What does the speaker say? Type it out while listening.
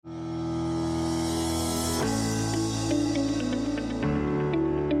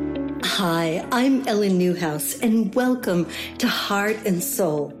Hi, I'm Ellen Newhouse, and welcome to Heart and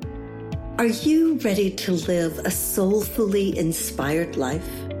Soul. Are you ready to live a soulfully inspired life?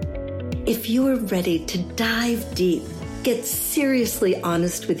 If you're ready to dive deep, get seriously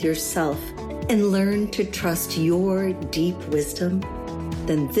honest with yourself, and learn to trust your deep wisdom,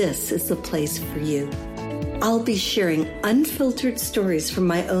 then this is the place for you. I'll be sharing unfiltered stories from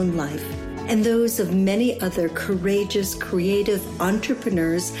my own life and those of many other courageous, creative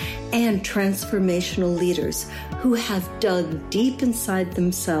entrepreneurs and transformational leaders who have dug deep inside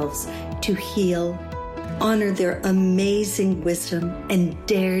themselves to heal, honor their amazing wisdom, and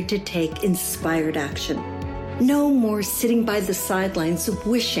dare to take inspired action. No more sitting by the sidelines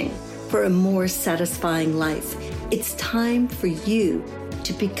wishing for a more satisfying life. It's time for you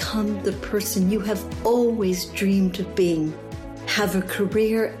to become the person you have always dreamed of being. Have a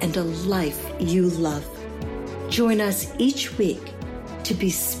career and a life you love. Join us each week to be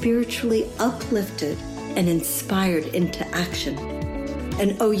spiritually uplifted and inspired into action.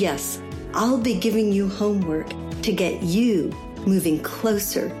 And oh yes, I'll be giving you homework to get you moving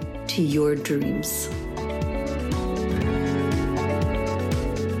closer to your dreams.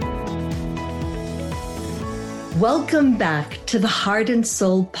 Welcome back to the Heart and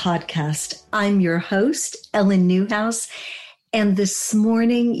Soul podcast. I'm your host, Ellen Newhouse. And this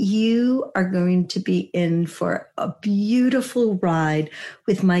morning, you are going to be in for a beautiful ride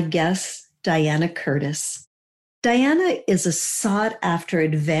with my guest, Diana Curtis. Diana is a sought-after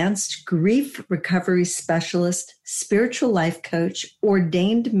advanced grief recovery specialist, spiritual life coach,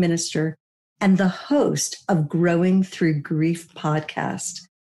 ordained minister, and the host of Growing Through Grief podcast.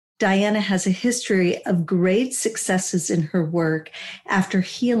 Diana has a history of great successes in her work after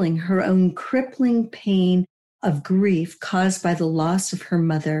healing her own crippling pain of grief caused by the loss of her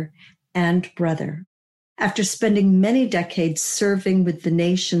mother and brother. After spending many decades serving with the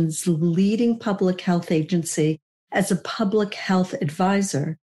nation's leading public health agency as a public health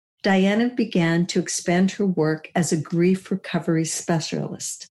advisor, Diana began to expand her work as a grief recovery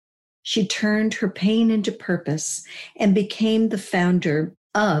specialist. She turned her pain into purpose and became the founder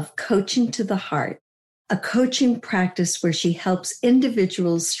of Coaching to the Heart, a coaching practice where she helps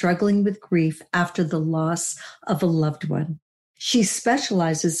individuals struggling with grief after the loss of a loved one. She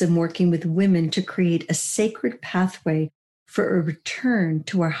specializes in working with women to create a sacred pathway for a return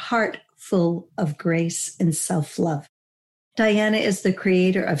to a heart full of grace and self-love. Diana is the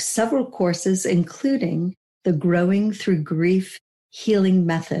creator of several courses, including the Growing Through Grief Healing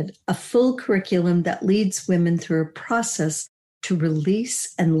Method, a full curriculum that leads women through a process to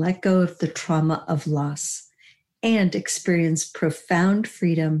release and let go of the trauma of loss and experience profound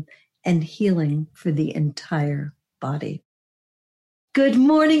freedom and healing for the entire body. Good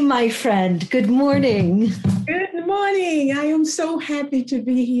morning, my friend. Good morning. Good morning. I am so happy to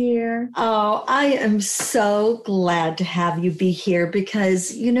be here. Oh, I am so glad to have you be here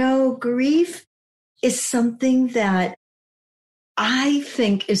because, you know, grief is something that I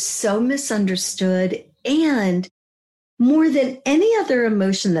think is so misunderstood, and more than any other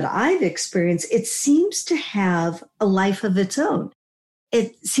emotion that I've experienced, it seems to have a life of its own.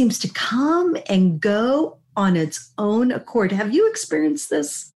 It seems to come and go on its own accord. Have you experienced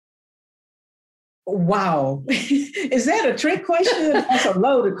this? Wow. Is that a trick question? That's a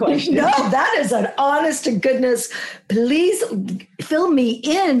loaded question. No, that is an honest to goodness. Please fill me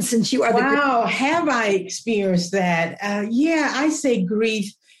in since you are Wow, have I experienced that? Yeah, I say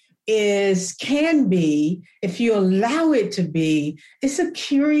grief can be, if you allow it to be, it's a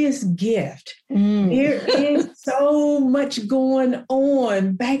curious gift. There is so much going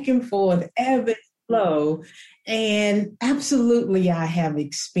on, back and forth, ebb and flow. And absolutely, I have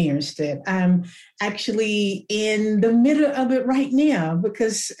experienced it. I'm actually in the middle of it right now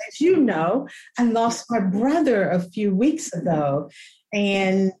because, as you know, I lost my brother a few weeks ago.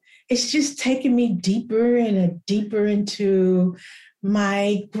 And it's just taken me deeper and deeper into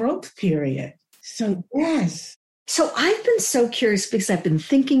my growth period. So, yes. So I've been so curious because I've been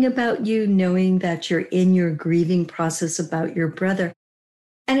thinking about you, knowing that you're in your grieving process about your brother.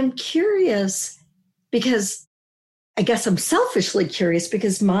 And I'm curious because I guess I'm selfishly curious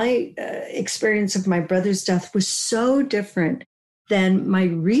because my experience of my brother's death was so different than my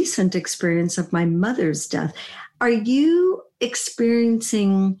recent experience of my mother's death. Are you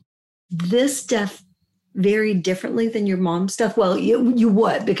experiencing this death very differently than your mom's death? Well, you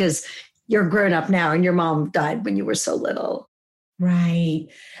would because you're grown up now and your mom died when you were so little. Right.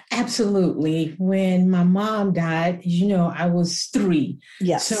 Absolutely. When my mom died, you know, I was 3.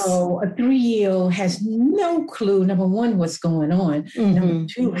 Yes. So a 3-year-old has no clue, number one, what's going on. Mm-hmm.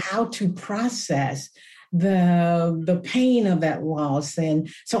 Number 2, how to process the pain of that loss.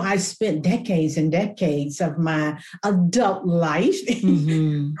 And so I spent decades and decades of my adult life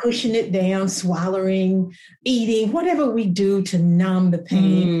pushing it down, swallowing, eating, whatever we do to numb the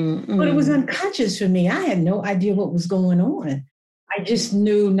pain. But it was unconscious for me. I had no idea what was going on. I just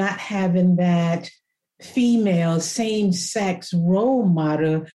knew not having that female same-sex role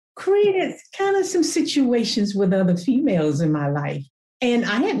model created kind of some situations with other females in my life. And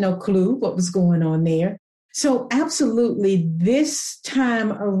I had no clue what was going on there. So absolutely, this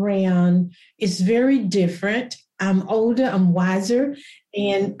time around is very different. I'm older, I'm wiser.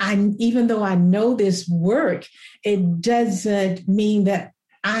 And even though I know this work, it doesn't mean that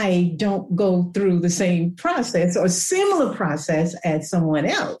I don't go through the same process or similar process as someone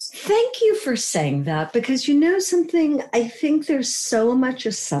else. Thank you for saying that, because you know something, I think there's so much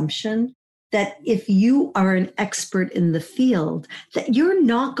assumption that if you are an expert in the field, that you're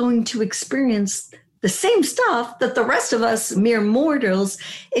not going to experience the same stuff that the rest of us mere mortals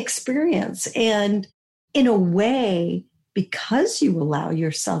experience. And in a way, because you allow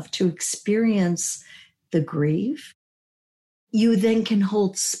yourself to experience the grief, you then can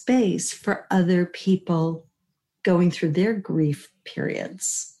hold space for other people going through their grief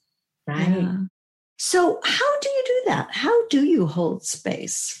periods. Right. Yeah. So how do you do that? How do you hold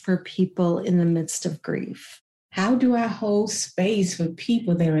space for people in the midst of grief? How do I hold space for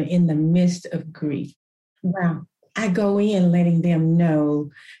people that are in the midst of grief? Well, I go in letting them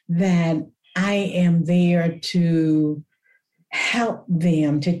know that I am there to help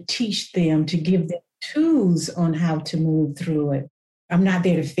them, to teach them, to give them tools on how to move through it. I'm not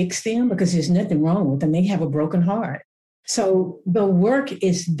there to fix them because there's nothing wrong with them. They have a broken heart. So the work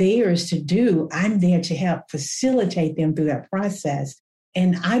is theirs to do. I'm there to help facilitate them through that process.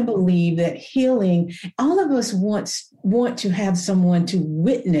 And I believe that healing, all of us want to have someone to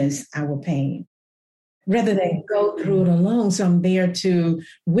witness our pain rather than go through it alone. So I'm there to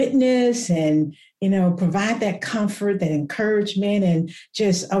witness and, provide that comfort, that encouragement, and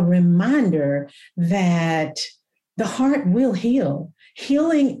just a reminder that the heart will heal.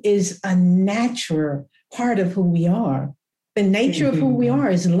 Healing is a natural part of who we are. The nature of who we are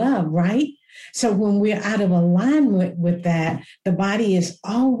is love, right? So when we're out of alignment with that, the body is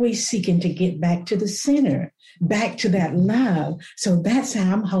always seeking to get back to the center, back to that love. So that's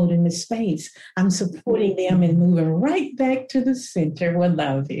how I'm holding the space. I'm supporting them and moving right back to the center where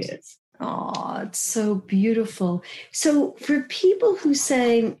love is. Oh, it's so beautiful. So for people who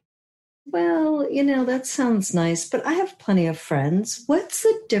say, well, that sounds nice, but I have plenty of friends. What's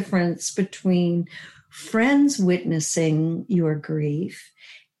the difference between friends witnessing your grief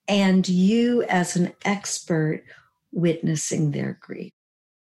and you as an expert witnessing their grief?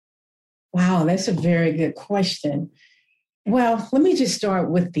 Wow, that's a very good question. Well, let me just start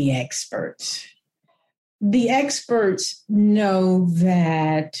with the experts. The experts know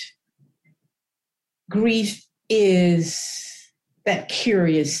that grief is that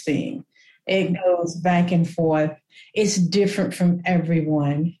curious thing. It goes back and forth. It's different from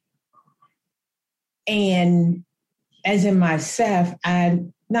everyone. And as in myself, I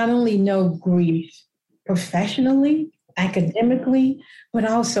not only know grief professionally, academically, but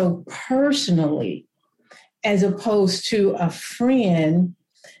also personally, as opposed to a friend.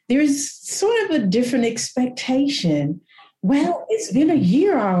 There's sort of a different expectation. Well, it's been a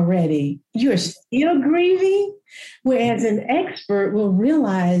year already. You're still grieving? Whereas an expert will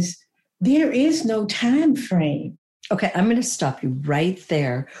realize there is no time frame. Okay, I'm going to stop you right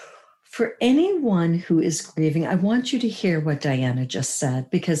there. For anyone who is grieving, I want you to hear what Diana just said,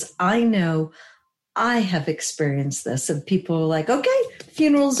 because I know I have experienced this of people like, okay,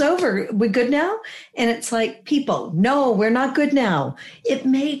 funeral's over. We good now? And it's like, people, no, we're not good now. It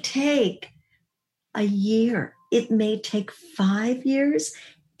may take a year. It may take 5 years.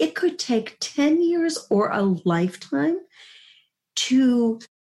 It could take 10 years or a lifetime to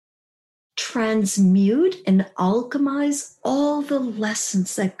transmute and alchemize all the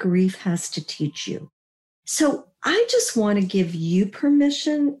lessons that grief has to teach you. So I just want to give you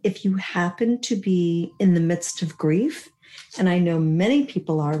permission, if you happen to be in the midst of grief, and I know many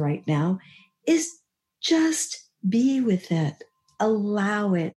people are right now, is just be with it.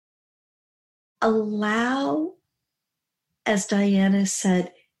 Allow it. Allow, as Diana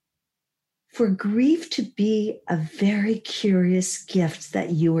said, for grief to be a very curious gift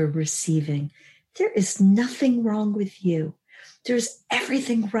that you are receiving. There is nothing wrong with you. There's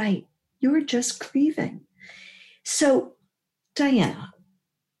everything right. You're just grieving. So, Diana,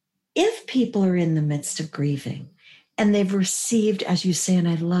 if people are in the midst of grieving and they've received, as you say, and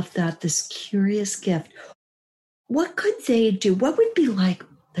I love that, this curious gift, what could they do? What would be like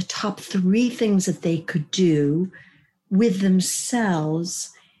the top 3 things that they could do with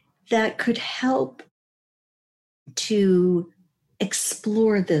themselves that could help to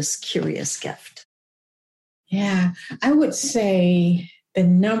explore this curious gift? Yeah, I would say the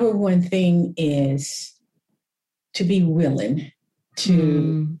number one thing is to be willing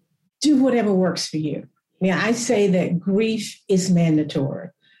to do whatever works for you. Yeah, I say that grief is mandatory.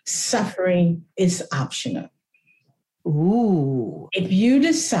 Suffering is optional. Ooh. If you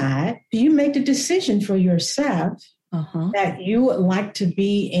decide, you make the decision for yourself that you would like to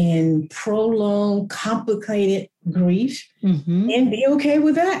be in prolonged, complicated grief, and be okay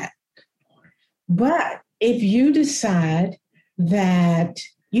with that. But if you decide that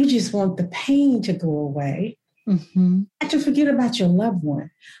you just want the pain to go away, you have to forget about your loved one.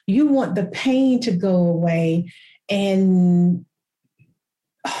 You want the pain to go away and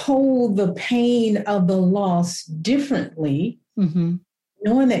hold the pain of the loss differently,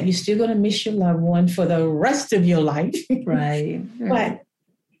 knowing that you're still going to miss your loved one for the rest of your life. Right. But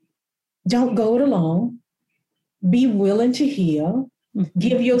don't go it alone. Be willing to heal.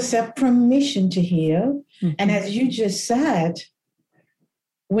 Give yourself permission to heal. And as you just said,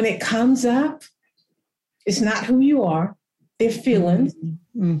 when it comes up, it's not who you are. They're feelings.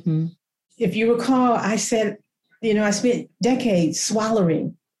 If you recall, I said, I spent decades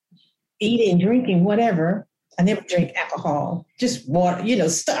swallowing, eating, drinking, whatever. I never drank alcohol, just water,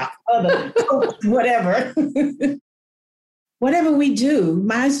 stuff, other, whatever. Whatever we do,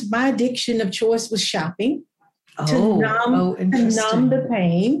 my addiction of choice was shopping. To numb the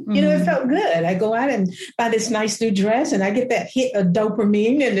pain. It felt good. I go out and buy this nice new dress and I get that hit of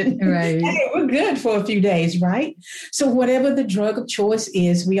dopamine and then hey, we're good for a few days, right? So whatever the drug of choice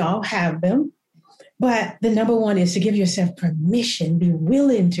is, we all have them. But the number one is to give yourself permission, be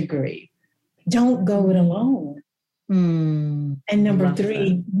willing to grieve. Don't go it alone. And number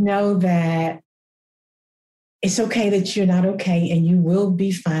 3, know that it's okay that you're not okay and you will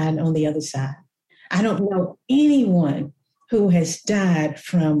be fine on the other side. I don't know anyone who has died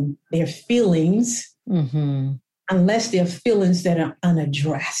from their feelings unless they're feelings that are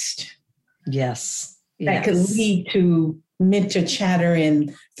unaddressed. Yes. That could lead to mental chatter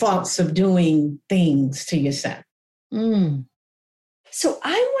and thoughts of doing things to yourself. So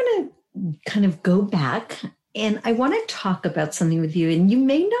I want to kind of go back and I want to talk about something with you. And you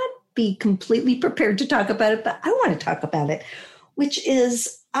may not be completely prepared to talk about it, but I want to talk about it, which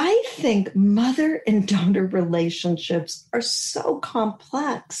is, I think mother and daughter relationships are so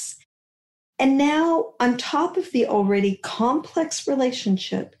complex. And now, on top of the already complex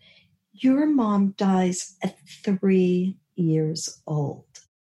relationship, your mom dies at 3 years old.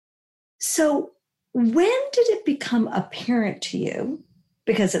 So when did it become apparent to you?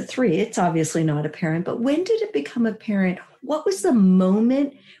 Because at 3, it's obviously not apparent, but when did it become apparent? What was the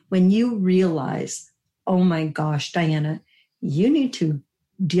moment when you realized, oh my gosh, Diana, you need to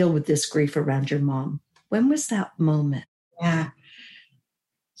deal with this grief around your mom? When was that moment?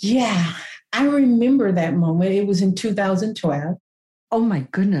 Yeah, I remember that moment. It was in 2012. Oh my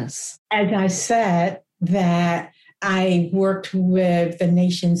goodness. As I said, that I worked with the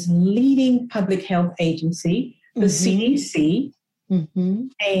nation's leading public health agency, the CDC,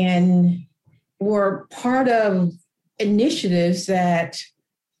 and were part of initiatives that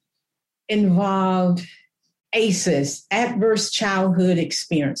involved ACEs, adverse childhood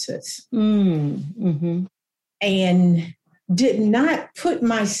experiences, and did not put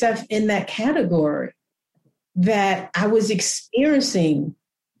myself in that category that I was experiencing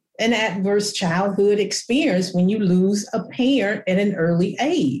an adverse childhood experience when you lose a parent at an early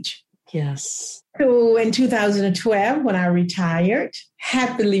age. Yes. So in 2012, when I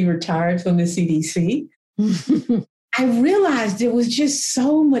happily retired from the CDC, I realized there was just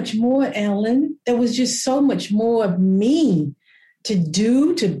so much more, Ellen. There was just so much more of me to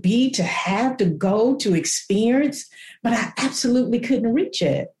do, to be, to have, to go, to experience, but I absolutely couldn't reach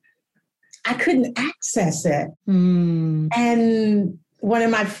it. I couldn't access it. And one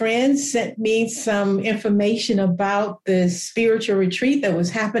of my friends sent me some information about the spiritual retreat that was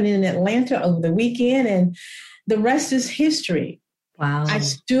happening in Atlanta over the weekend, and the rest is history. Wow. I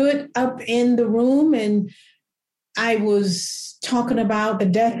stood up in the room and I was talking about the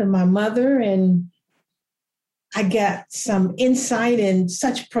death of my mother, and I got some insight and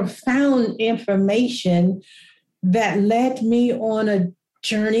such profound information that led me on a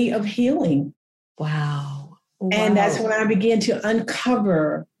journey of healing. Wow. And that's when I began to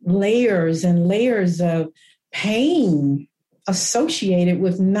uncover layers and layers of pain associated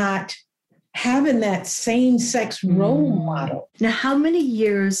with not having that same-sex role model. Now, how many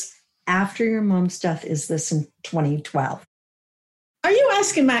years after your mom's death is this in 2012? Are you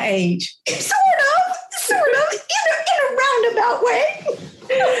asking my age? Sort of, in a roundabout way.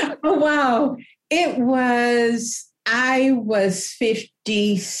 Oh, wow. I was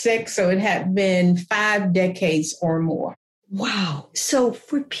 56, so it had been 5 decades or more. Wow. So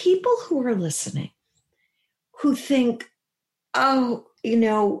for people who are listening, who think, oh,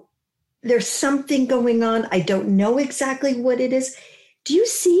 there's something going on, I don't know exactly what it is. Do you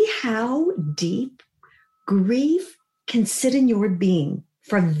see how deep grief can sit in your being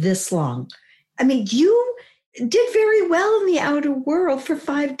for this long? I mean, you did very well in the outer world for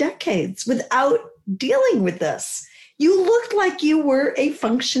 5 decades without dealing with this. You looked like you were a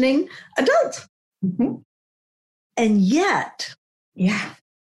functioning adult. Mm-hmm. And yet,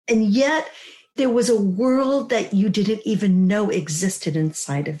 there was a world that you didn't even know existed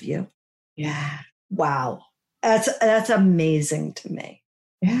inside of you. Yeah. Wow. That's amazing to me.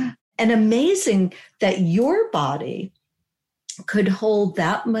 Yeah. And amazing that your body could hold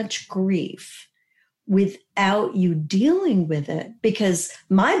that much grief without you dealing with it, because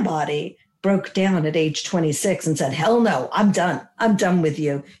my body broke down at age 26 and said, hell no, I'm done. I'm done with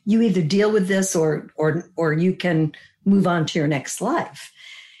you. You either deal with this or you can move on to your next life.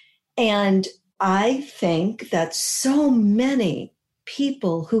 And I think that so many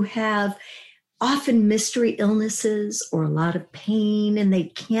people who have often mystery illnesses or a lot of pain, and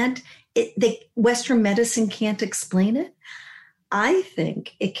Western medicine can't explain it. I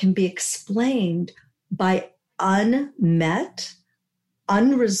think it can be explained by unmet,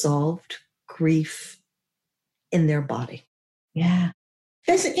 unresolved grief in their body. Yeah.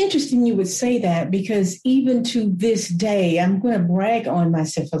 That's interesting you would say that, because even to this day, I'm going to brag on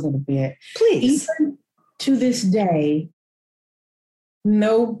myself a little bit. Please. Even to this day,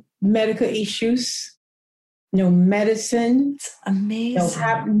 no medical issues, no medicine. It's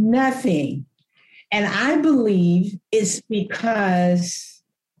amazing. Nothing. And I believe it's because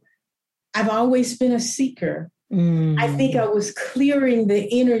I've always been a seeker. I think I was clearing the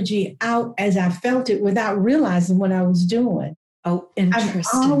energy out as I felt it without realizing what I was doing. Oh, interesting.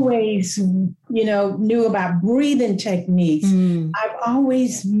 I've always, knew about breathing techniques. I've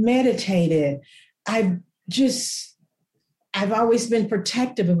always meditated. I've always been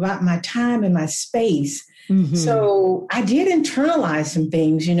protective about my time and my space. Mm-hmm. So I did internalize some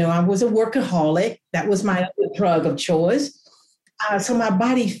things. I was a workaholic. That was my drug of choice. So my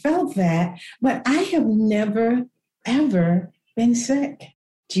body felt that, but I have never, ever been sick.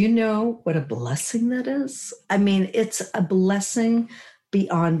 Do you know what a blessing that is? I mean, it's a blessing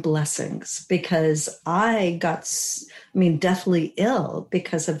beyond blessings, because I got, deathly ill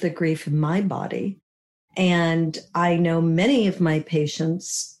because of the grief in my body. And I know many of my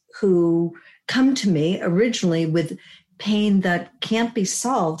patients who come to me originally with pain that can't be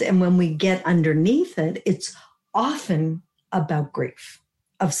solved. And when we get underneath it, it's often about grief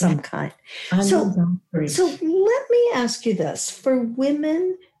of some kind. So let me ask you this. For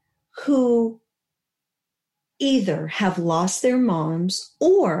women who either have lost their moms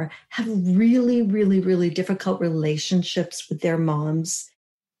or have really, really, really difficult relationships with their moms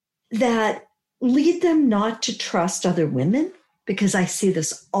that lead them not to trust other women, because I see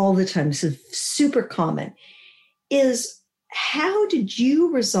this all the time, this is super common, is how did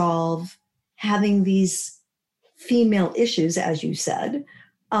you resolve having these female issues, as you said,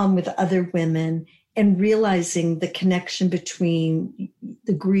 with other women, and realizing the connection between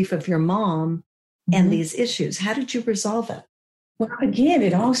the grief of your mom and these issues? How did you resolve it? Well, again,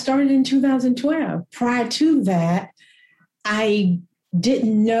 it all started in 2012. Prior to that, I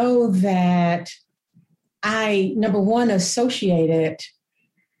didn't know that I, number one, associated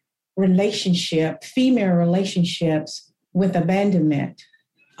female relationships with abandonment.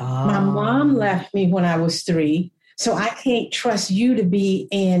 My mom left me when I was 3, so I can't trust you to be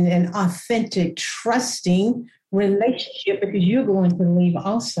in an authentic, trusting relationship, because you're going to leave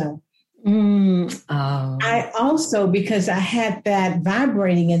also. I also, because I had that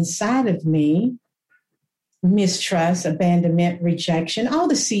vibrating inside of me, mistrust, abandonment, rejection, all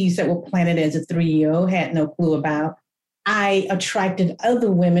the seeds that were planted as a 3-year-old, had no clue about. I attracted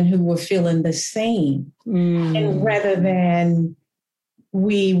other women who were feeling the same. And rather than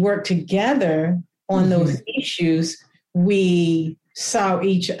we work together on those issues, we saw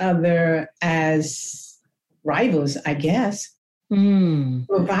each other as rivals, I guess.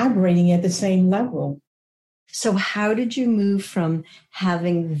 We're vibrating at the same level. So how did you move from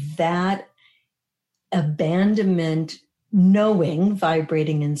having that abandonment, knowing,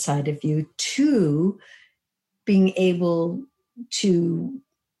 vibrating inside of you, to being able to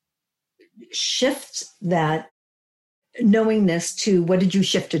shift that knowingness to, what did you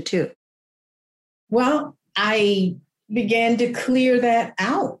shift it to? Well, I began to clear that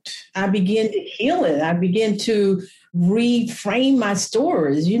out. I began to heal it. I began to reframe my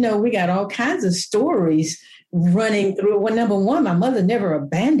stories. You know, we got all kinds of stories running through. Well, number one, my mother never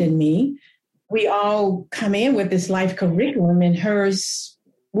abandoned me. We all come in with this life curriculum, and hers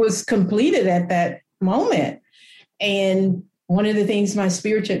was completed at that moment. And one of the things my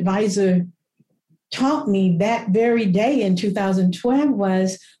spiritual advisor taught me that very day in 2012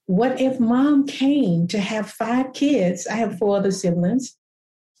 was, what if mom came to have 5 kids? I have 4 other siblings.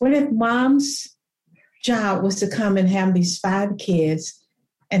 What if mom's job was to come and have these 5 kids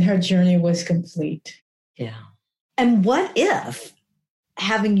and her journey was complete? Yeah. And what if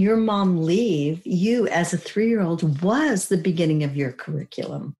having your mom leave you as a 3-year-old was the beginning of your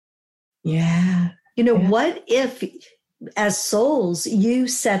curriculum? Yeah. You know, what if as souls, you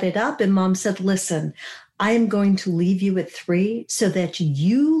set it up and mom said, listen, I am going to leave you at 3 so that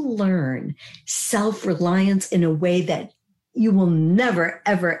you learn self-reliance in a way that you will never,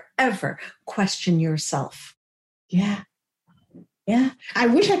 ever, ever question yourself. Yeah. Yeah. I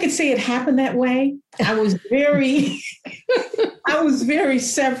wish I could say it happened that way. I was very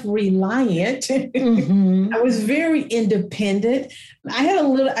self-reliant. Mm-hmm. I was very independent. I had a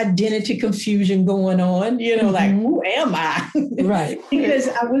little identity confusion going on, you know, like, who am I? Right. Because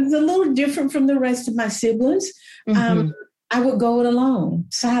I was a little different from the rest of my siblings. Mm-hmm. I would go it alone,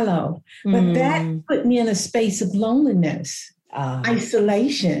 silo. But that put me in a space of loneliness.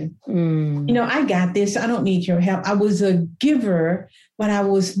 Isolation. You know, I got this. I don't need your help. I was a giver, but I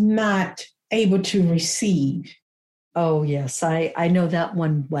was not able to receive. Oh, yes. I know that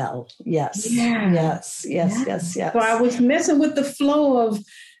one well. Yes. Yeah. Yes. So I was messing with the flow of,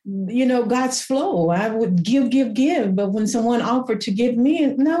 you know, God's flow. I would give. But when someone offered to give me,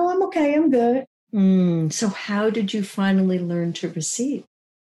 no, I'm okay. I'm good. So how did you finally learn to receive?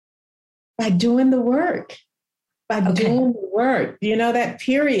 By doing the work. Doing the work. You know, that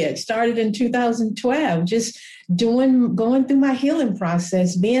period started in 2012, just going through my healing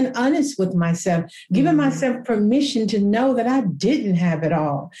process, being honest with myself, giving myself permission to know that I didn't have it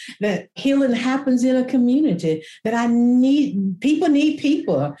all, that healing happens in a community, that people need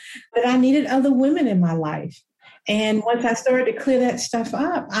people, that I needed other women in my life. And once I started to clear that stuff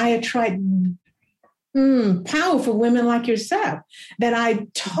up, I attract powerful women like yourself that I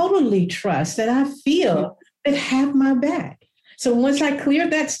totally trust, that I feel that have my back. So once I cleared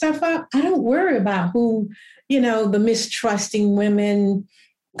that stuff up, I don't worry about who, you know, the mistrusting women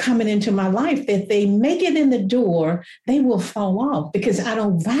coming into my life. If they make it in the door, they will fall off because I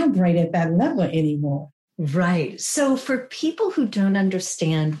don't vibrate at that level anymore. Right. So for people who don't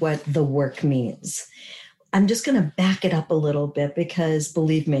understand what the work means, I'm just going to back it up a little bit because,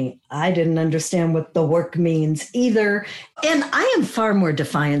 believe me, I didn't understand what the work means either. And I am far more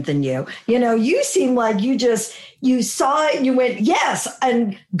defiant than you. You know, you seem like you saw it, you went, yes.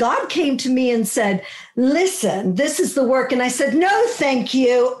 And God came to me and said, listen, this is the work. And I said, no, thank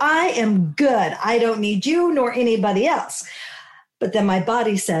you. I am good. I don't need you nor anybody else. But then my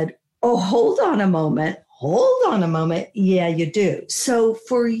body said, oh, hold on a moment. Yeah, you do. So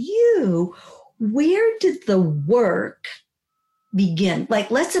for you, where did the work begin?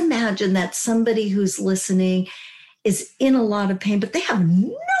 Like, let's imagine that somebody who's listening is in a lot of pain, but they have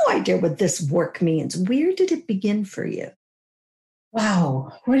no idea what this work means. Where did it begin for you?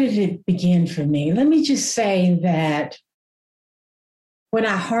 Wow, where did it begin for me? Let me just say that when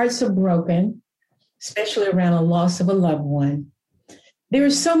our hearts are broken, especially around a loss of a loved one, there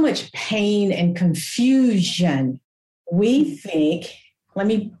is so much pain and confusion. We think, let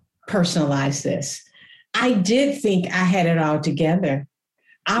me personalize this. I did think I had it all together.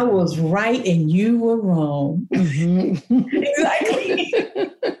 I was right and you were wrong. Exactly.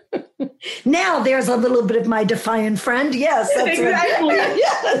 Now there's a little bit of my defiant friend. Yes, that's exactly. Right.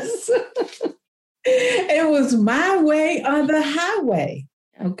 Yes. It was my way or the highway.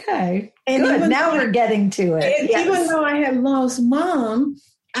 Okay. And good. Now we're getting to it. Yes. Even though I had lost mom,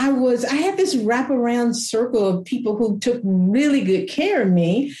 I had this wraparound circle of people who took really good care of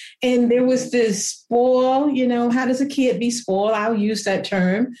me. And there was this spoil, you know, how does a kid be spoiled? I'll use that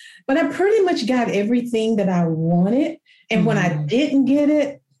term. But I pretty much got everything that I wanted. And when I didn't get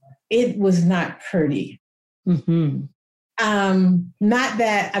it, it was not pretty. Mm-hmm. Not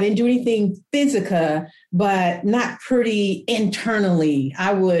that I didn't do anything physical, but not pretty internally.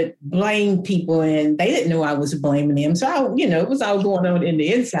 I would blame people and they didn't know I was blaming them. So, it was all going on in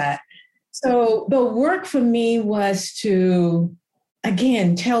the inside. So the work for me was to,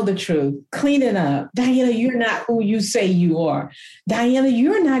 again, tell the truth, clean it up. Diana, you're not who you say you are. Diana,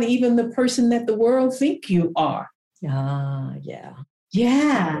 you're not even the person that the world think you are. Yeah.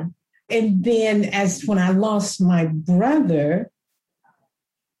 Yeah. And then when I lost my brother,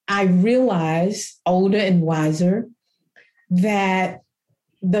 I realized, older and wiser, that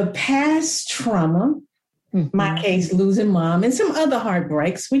the past trauma, my case, losing mom, and some other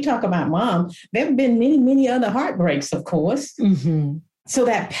heartbreaks. We talk about mom. There have been many, many other heartbreaks, of course. So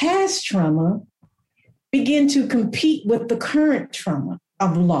that past trauma began to compete with the current trauma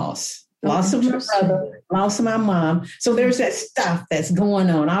of loss. Loss of my brother, loss of my mom. So there's that stuff that's going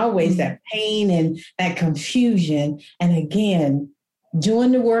on, always that pain and that confusion. And again,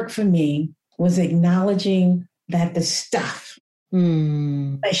 doing the work for me was acknowledging that the stuff,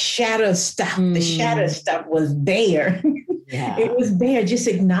 the shadow stuff was there. Yeah. It was there, just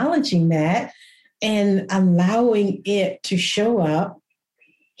acknowledging that and allowing it to show up,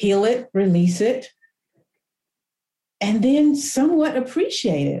 heal it, release it, and then somewhat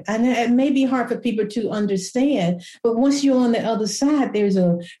appreciate it. And it may be hard for people to understand, but once you're on the other side, there's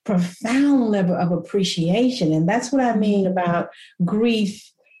a profound level of appreciation. And that's what I mean about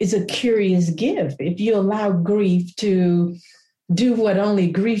grief is a curious gift. If you allow grief to do what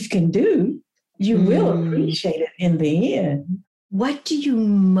only grief can do, you will appreciate it in the end. What do you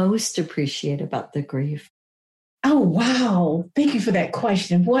most appreciate about the grief? Oh, wow. Thank you for that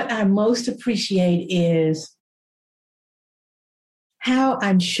question. What I most appreciate is how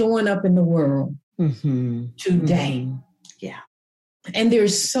I'm showing up in the world today. Yeah. And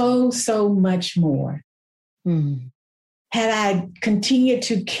there's so much more. Had I continued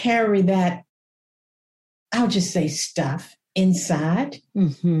to carry that, I'll just say stuff inside,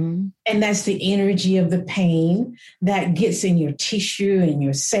 and that's the energy of the pain that gets in your tissue and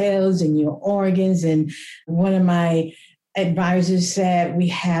your cells and your organs. And one of my advisors said we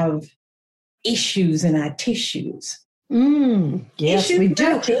have issues in our tissues. Yes, we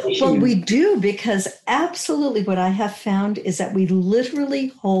do. Well, we do, because absolutely what I have found is that we literally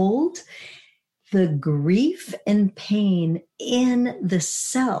hold the grief and pain in the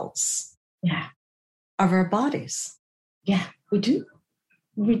cells of our bodies. Yeah, we do.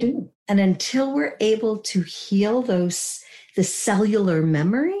 We do. And until we're able to heal the cellular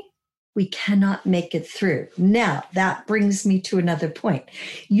memory, we cannot make it through. Now, that brings me to another point.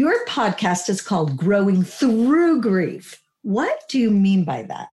 Your podcast is called Growing Through Grief. What do you mean by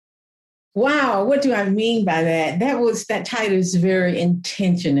that? Wow, what do I mean by that? That title is very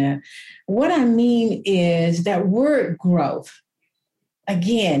intentional. What I mean is that word growth.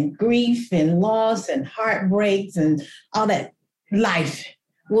 Again, grief and loss and heartbreaks and all that life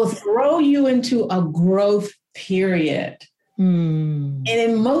will throw you into a growth period. And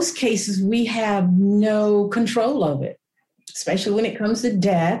in most cases, we have no control of it, especially when it comes to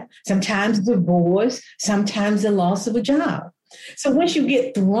death, sometimes divorce, sometimes the loss of a job. So once you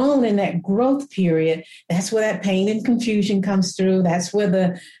get thrown in that growth period, that's where that pain and confusion comes through. That's where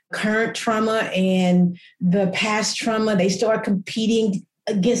the current trauma and the past trauma, they start competing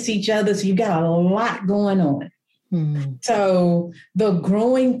against each other. So you got a lot going on. So the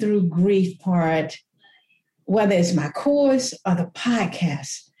growing through grief part, whether it's my course or the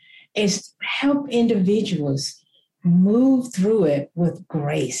podcast, is to help individuals move through it with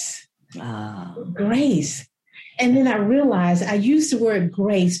grace. Grace. And then I realized I use the word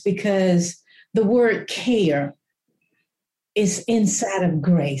grace because the word care is inside of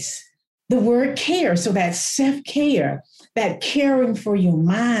grace. The word care, so that self-care, that caring for your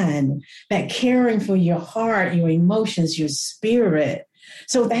mind, that caring for your heart, your emotions, your spirit.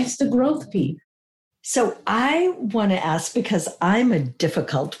 So that's the growth piece. So I want to ask, because I'm a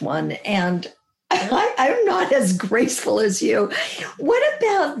difficult one and I'm not as graceful as you. What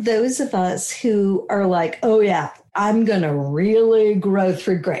about those of us who are like, oh yeah, I'm going to really grow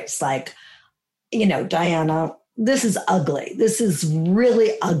through grace? Like, Diana, this is ugly. This is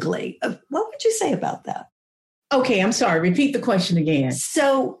really ugly. What would you say about that? Okay, I'm sorry. Repeat the question again.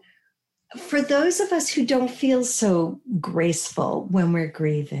 So for those of us who don't feel so graceful when we're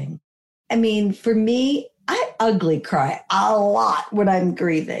grieving, I mean, for me, I ugly cry a lot when I'm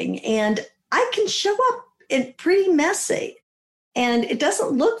grieving, and I can show up in pretty messy, and it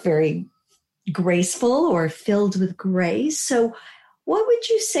doesn't look very graceful or filled with grace. So what would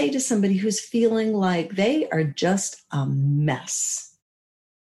you say to somebody who's feeling like they are just a mess?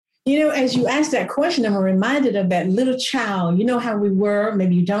 As you ask that question, I'm reminded of that little child. You know how we were,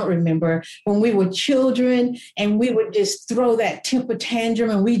 maybe you don't remember, when we were children and we would just throw that temper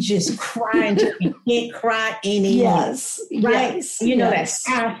tantrum and we just cry until we can't cry anymore. Yes. Right? Yes.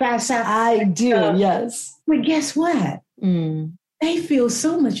 That I do, yes. But guess what? They feel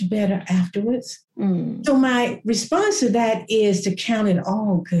so much better afterwards. So my response to that is to count it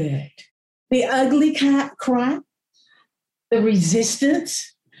all good. The ugly cry, the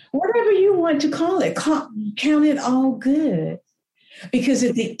resistance, whatever you want to call it, count it all good. Because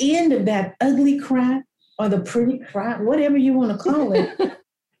at the end of that ugly cry or the pretty cry, whatever you want to call it,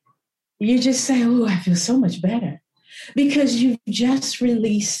 you just say, oh, I feel so much better. Because you've just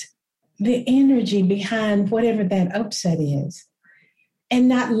released the energy behind whatever that upset is and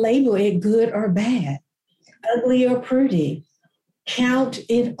not label it good or bad, ugly or pretty. Count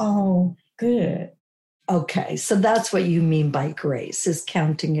it all good. Okay, so that's what you mean by grace, is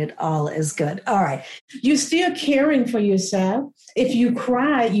counting it all as good. All right. You're still caring for yourself. If you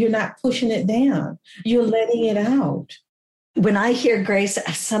cry, you're not pushing it down. You're letting it out. When I hear grace,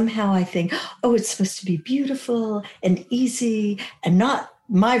 somehow I think, oh, it's supposed to be beautiful and easy and not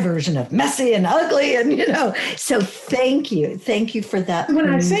my version of messy and ugly. And, so thank you. Thank you for that. When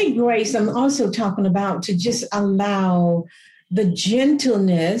I say grace, I'm also talking about to just allow the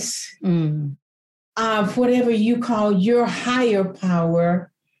gentleness of whatever you call your higher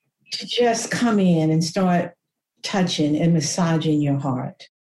power to just come in and start touching and massaging your heart.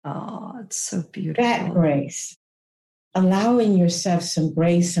 Oh, it's so beautiful. That grace, allowing yourself some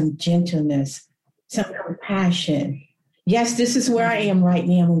grace, some gentleness, some compassion. Yes, this is where I am right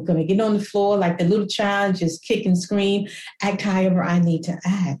now. I'm going to get on the floor like the little child, just kick and scream, act however I need to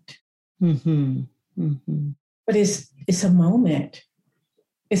act. Mm-hmm. Mm-hmm. But it's a moment.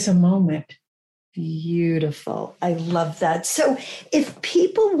 It's a moment. Beautiful. I love that. So if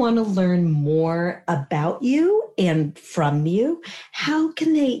people want to learn more about you and from you, how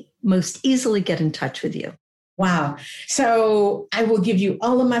can they most easily get in touch with you? Wow. So I will give you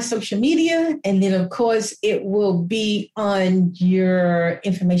all of my social media. And then, of course, it will be on your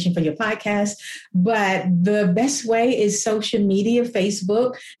information for your podcast. But the best way is social media,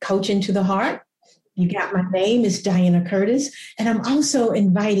 Facebook, Coaching to the Heart. You got my name is Diana Curtis. And I'm also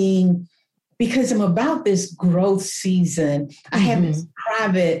inviting, because I'm about this growth season, I have this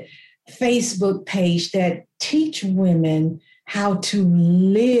private Facebook page that teach women how to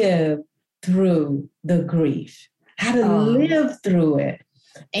live through the grief, how to live through it.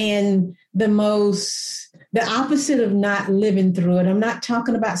 And the opposite of not living through it, I'm not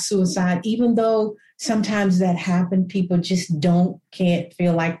talking about suicide, even though sometimes that happens, people just can't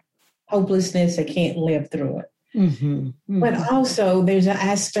feel like hopelessness, they can't live through it. Mm-hmm. Mm-hmm. But also there's an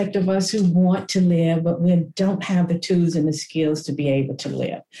aspect of us who want to live, but we don't have the tools and the skills to be able to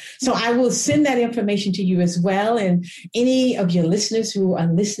live. So I will send that information to you as well. And any of your listeners who are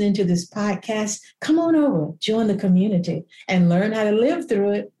listening to this podcast, come on over, join the community and learn how to live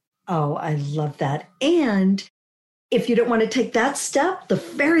through it. Oh, I love that. And if you don't want to take that step, the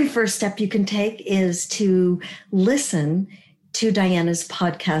very first step you can take is to listen to Diana's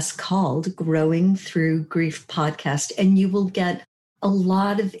podcast called Growing Through Grief Podcast, and you will get a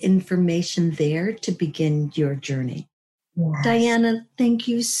lot of information there to begin your journey. Yes. Diana, thank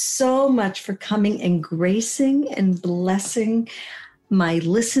you so much for coming and gracing and blessing my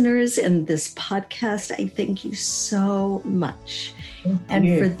listeners in this podcast. I thank you so much. And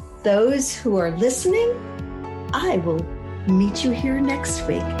for those who are listening, I will meet you here next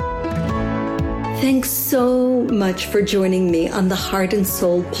week. Thanks so much for joining me on the Heart and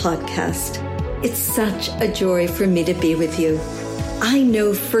Soul podcast. It's such a joy for me to be with you. I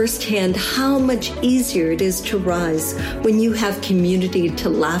know firsthand how much easier it is to rise when you have community to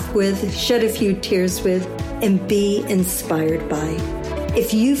laugh with, shed a few tears with, and be inspired by.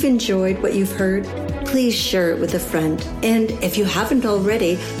 If you've enjoyed what you've heard, please share it with a friend. And if you haven't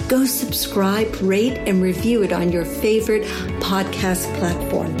already, go subscribe, rate, and review it on your favorite podcast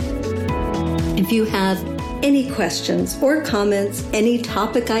platform. If you have any questions or comments, any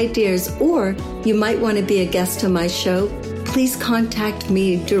topic ideas, or you might want to be a guest on my show, please contact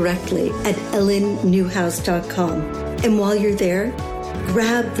me directly at ellennewhouse.com. And while you're there,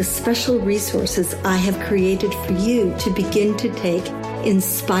 grab the special resources I have created for you to begin to take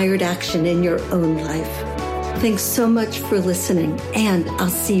inspired action in your own life. Thanks so much for listening, and I'll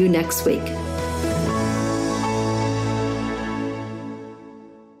see you next week.